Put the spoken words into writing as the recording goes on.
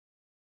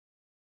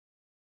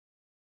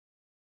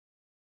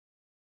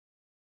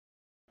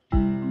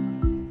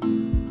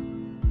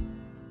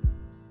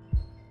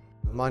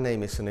My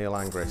name is Sunil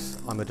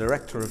Angris. I'm a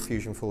Director of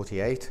Fusion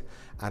 48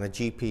 and a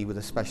GP with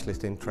a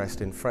specialist interest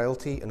in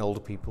frailty and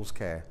older people's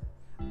care.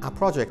 Our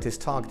project is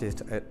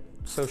targeted at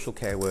social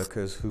care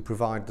workers who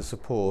provide the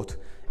support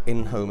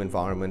in home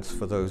environments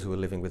for those who are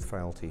living with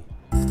frailty.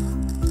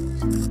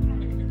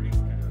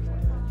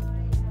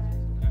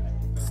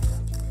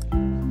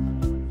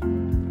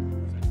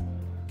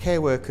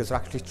 Care workers are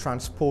actually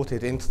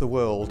transported into the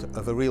world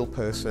of a real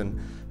person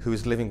who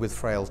is living with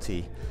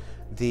frailty.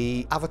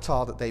 The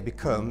avatar that they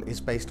become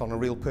is based on a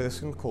real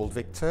person called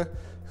Victor,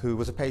 who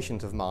was a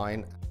patient of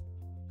mine.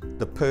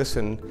 The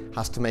person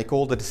has to make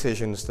all the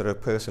decisions that a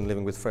person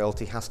living with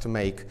frailty has to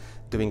make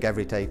doing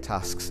everyday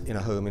tasks in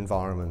a home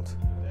environment.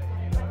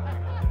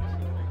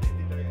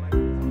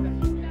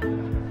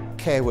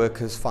 Care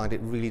workers find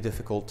it really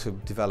difficult to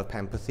develop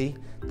empathy.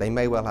 They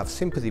may well have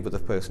sympathy with the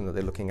person that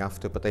they're looking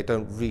after, but they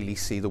don't really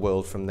see the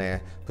world from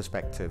their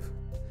perspective.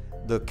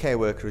 The care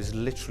worker is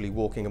literally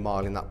walking a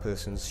mile in that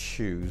person's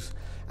shoes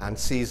and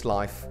sees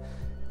life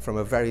from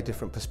a very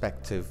different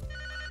perspective.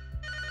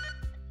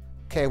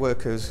 Care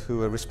workers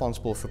who are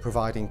responsible for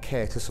providing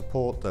care to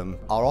support them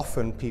are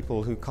often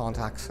people who can't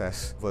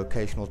access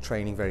vocational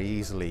training very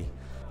easily.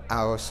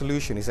 Our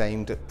solution is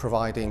aimed at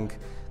providing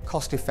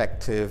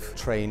cost-effective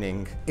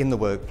training in the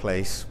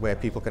workplace where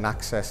people can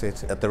access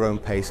it at their own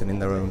pace and in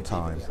their own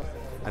time.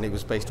 And it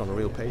was based on a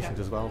real patient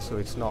as well, so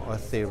it's not a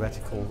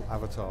theoretical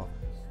avatar.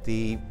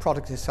 The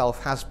product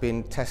itself has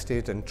been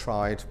tested and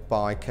tried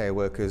by care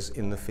workers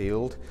in the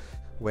field.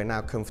 We're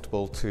now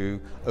comfortable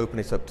to open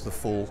it up to the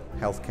full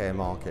healthcare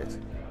market.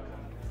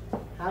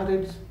 How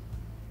did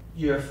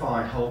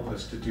UFI help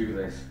us to do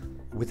this?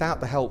 Without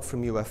the help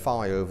from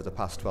UFI over the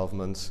past 12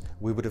 months,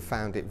 we would have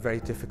found it very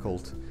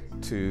difficult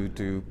to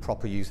do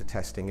proper user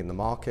testing in the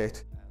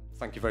market.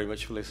 Thank you very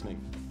much for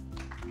listening.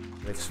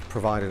 It's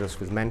provided us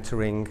with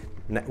mentoring,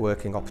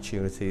 networking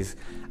opportunities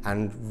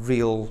and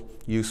real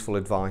useful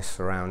advice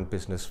around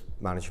business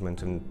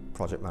management and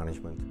project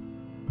management.